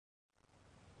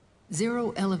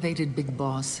Zero elevated Big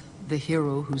Boss, the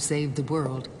hero who saved the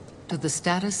world, to the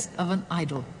status of an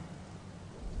idol.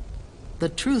 The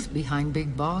truth behind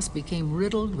Big Boss became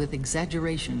riddled with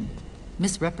exaggeration,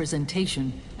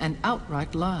 misrepresentation, and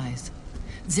outright lies.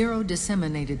 Zero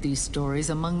disseminated these stories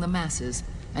among the masses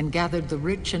and gathered the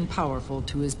rich and powerful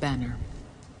to his banner.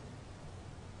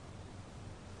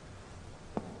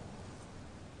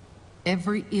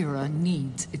 Every era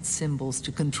needs its symbols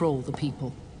to control the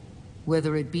people,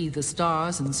 whether it be the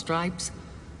stars and stripes,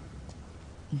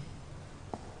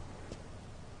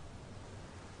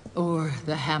 or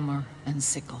the hammer and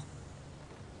sickle.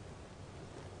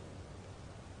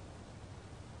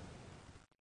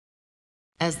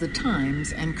 As the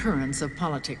times and currents of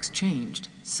politics changed,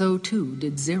 so too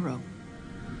did Zero.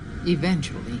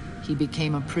 Eventually, he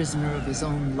became a prisoner of his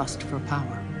own lust for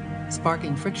power,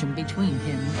 sparking friction between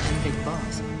him and Big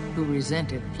Boss, who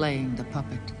resented playing the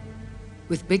puppet.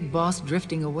 With Big Boss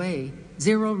drifting away,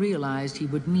 Zero realized he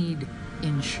would need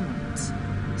insurance.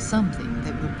 Something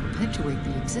that would perpetuate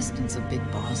the existence of Big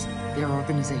Boss, their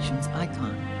organization's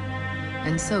icon.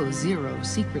 And so Zero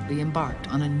secretly embarked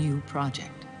on a new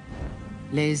project.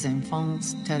 Les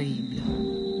Enfants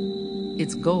Terribles.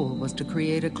 Its goal was to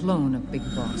create a clone of Big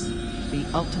Boss, the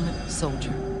ultimate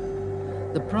soldier.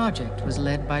 The project was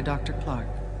led by Dr. Clark,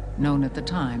 known at the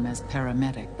time as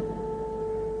Paramedic.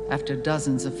 After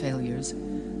dozens of failures,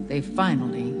 they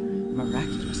finally,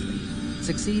 miraculously,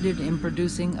 succeeded in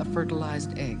producing a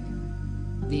fertilized egg.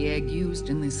 The egg used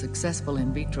in the successful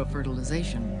in vitro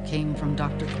fertilization came from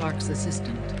Dr. Clark's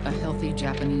assistant, a healthy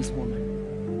Japanese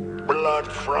woman. Blood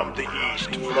from the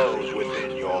east flows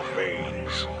within your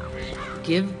veins.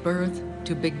 Give birth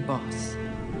to Big Boss.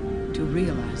 To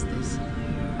realize this,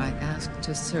 I asked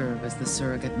to serve as the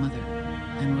surrogate mother,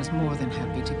 and was more than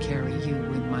happy to carry you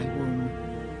in my womb.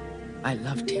 I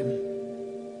loved him.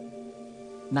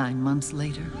 9 months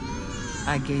later,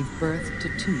 I gave birth to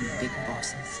 2 Big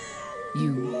Bosses,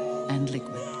 you and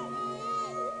Liquid.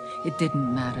 It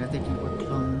didn't matter that you were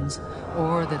clones,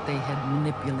 or that they had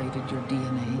manipulated your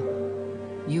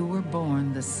DNA. You were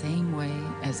born the same way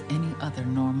as any other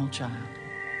normal child,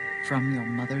 from your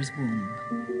mother's womb.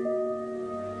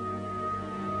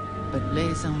 But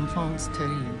Les Enfants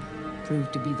Terribles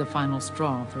proved to be the final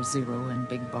straw for Zero and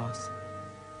Big Boss.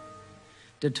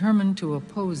 Determined to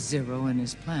oppose Zero and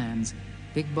his plans,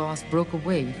 Big Boss broke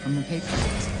away from the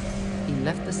Patriots. He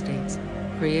left the States,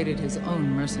 created his own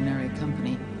mercenary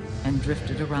company, and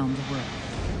drifted around the world.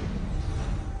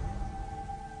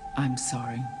 I'm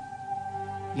sorry.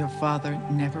 Your father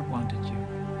never wanted you.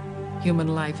 Human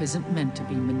life isn't meant to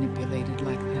be manipulated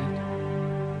like that.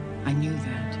 I knew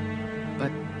that,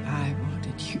 but I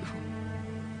wanted you.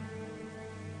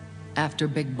 After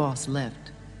Big Boss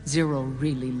left, Zero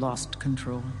really lost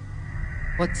control.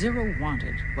 What Zero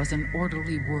wanted was an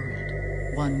orderly world,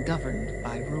 one governed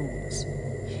by rules.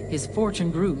 His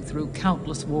fortune grew through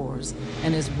countless wars,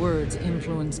 and his words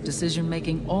influenced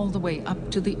decision-making all the way up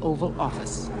to the Oval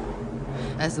Office.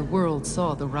 As the world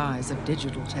saw the rise of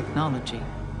digital technology,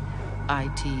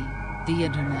 IT, the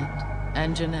internet,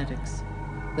 and genetics,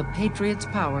 the Patriots'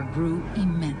 power grew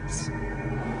immense.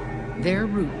 Their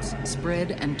roots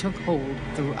spread and took hold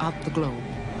throughout the globe.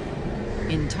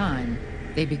 In time,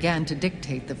 they began to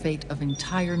dictate the fate of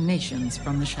entire nations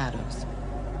from the shadows.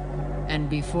 And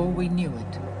before we knew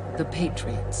it, the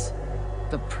Patriots,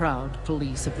 the proud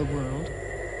police of the world,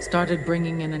 started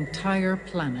bringing an entire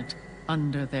planet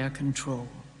under their control.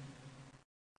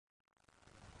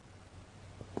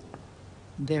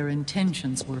 Their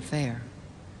intentions were fair,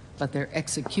 but their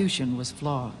execution was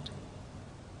flawed.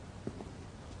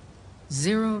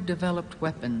 Zero developed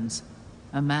weapons,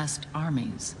 amassed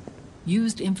armies,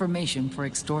 used information for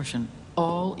extortion,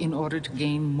 all in order to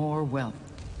gain more wealth.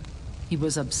 He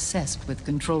was obsessed with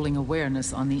controlling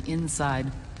awareness on the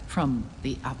inside from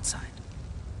the outside.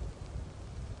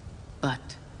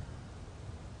 But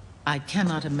I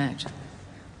cannot imagine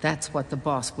that's what the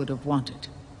boss would have wanted.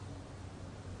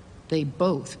 They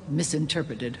both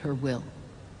misinterpreted her will.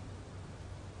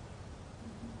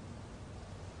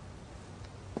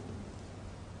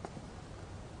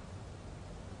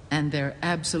 And their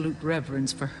absolute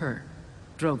reverence for her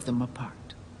drove them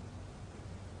apart.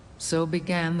 So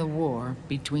began the war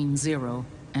between Zero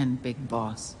and Big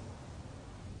Boss.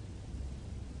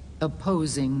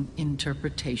 Opposing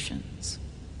interpretations,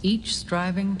 each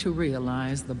striving to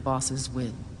realize the boss's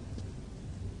will.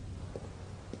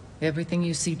 Everything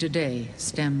you see today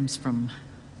stems from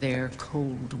their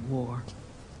Cold War.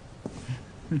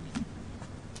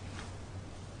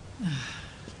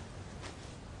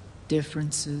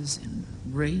 Differences in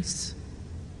race,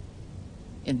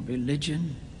 in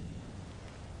religion,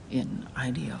 in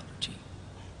ideology.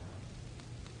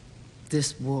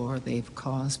 This war they've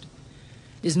caused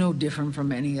is no different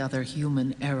from any other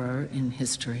human error in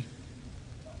history.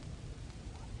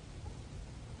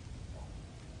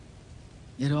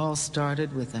 It all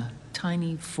started with a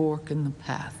tiny fork in the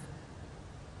path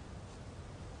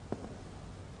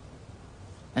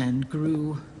and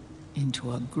grew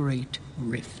into a great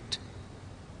rift.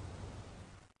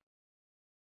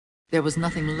 There was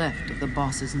nothing left of the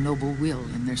boss's noble will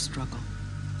in their struggle.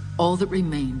 All that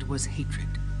remained was hatred,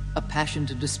 a passion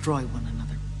to destroy one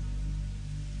another.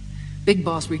 Big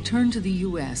Boss returned to the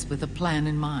U.S. with a plan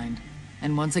in mind,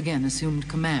 and once again assumed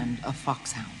command of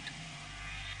Foxhound.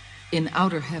 In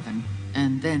Outer Heaven,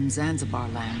 and then Zanzibar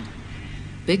Land,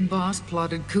 Big Boss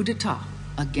plotted coup d'etat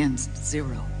against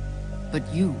Zero. But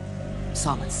you,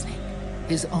 Solid Snake,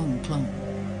 his own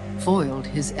clone, foiled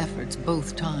his efforts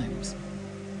both times.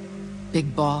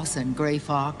 Big Boss and Gray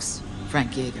Fox,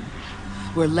 Frank Yeager,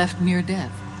 were left near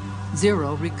death.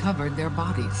 Zero recovered their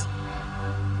bodies.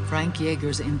 Frank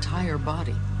Yeager's entire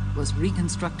body was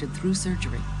reconstructed through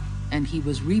surgery, and he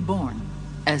was reborn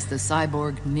as the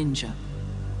cyborg ninja.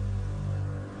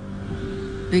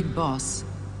 Big Boss,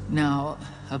 now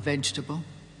a vegetable,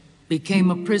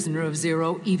 became a prisoner of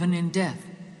Zero even in death.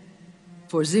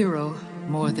 For Zero,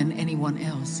 more than anyone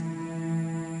else,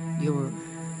 your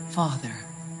father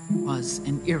was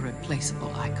an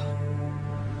irreplaceable icon.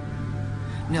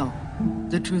 No,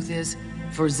 the truth is,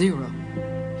 for Zero,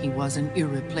 he was an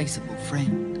irreplaceable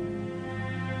friend.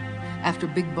 After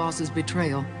Big Boss's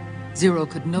betrayal, Zero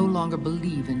could no longer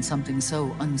believe in something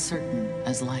so uncertain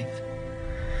as life.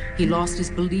 He lost his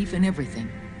belief in everything.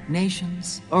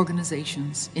 Nations,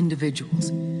 organizations,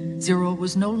 individuals. Zero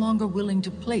was no longer willing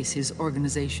to place his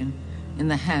organization in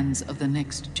the hands of the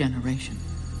next generation.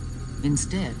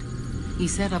 Instead, he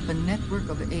set up a network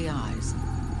of AIs,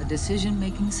 a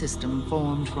decision-making system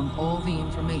formed from all the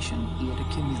information he had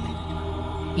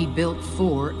accumulated. He built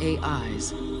 4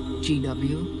 AIs,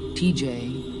 GW,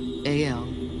 TJ, AL,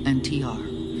 and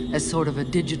TR, as sort of a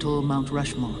digital Mount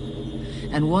Rushmore,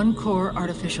 and 1 core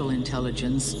artificial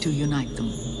intelligence to unite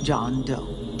them, John Doe.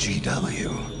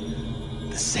 GW.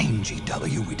 The same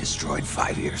GW we destroyed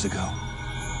 5 years ago.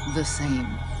 The same.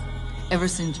 Ever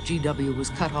since GW was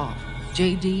cut off,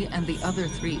 JD and the other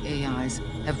 3 AIs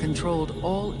have controlled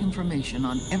all information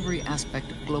on every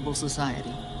aspect of global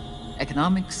society.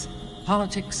 Economics,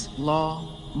 politics,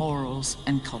 law, morals,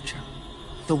 and culture.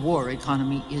 The war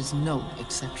economy is no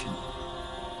exception.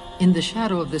 In the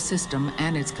shadow of the system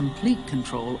and its complete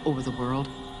control over the world,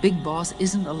 Big Boss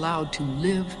isn't allowed to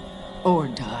live or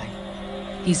die.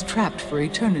 He's trapped for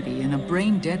eternity in a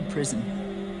brain-dead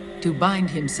prison. To bind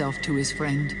himself to his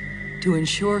friend, to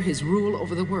ensure his rule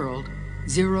over the world,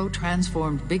 Zero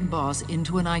transformed Big Boss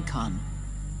into an icon,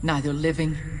 neither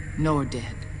living nor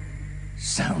dead.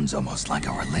 Sounds almost like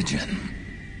a religion.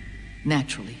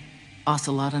 Naturally,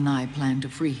 Ocelot and I plan to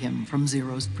free him from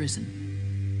Zero's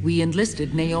prison. We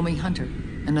enlisted Naomi Hunter,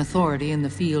 an authority in the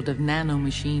field of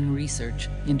nanomachine research,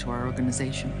 into our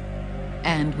organization.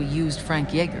 And we used Frank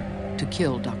Yeager to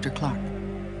kill Dr. Clark.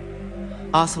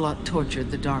 Ocelot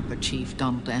tortured the DARPA chief,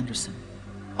 Donald Anderson,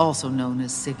 also known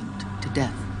as Sigint, to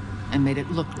death, and made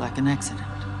it look like an accident.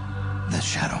 The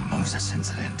Shadow Moses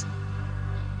incident.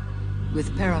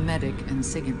 With Paramedic and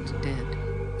Sigint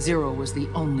dead, Zero was the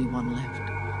only one left.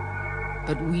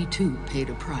 But we too paid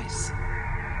a price.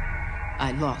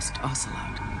 I lost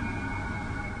Ocelot.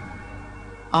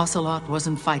 Ocelot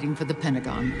wasn't fighting for the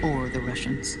Pentagon or the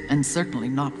Russians, and certainly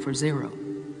not for Zero.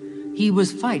 He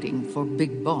was fighting for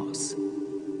Big Boss.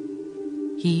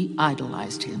 He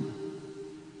idolized him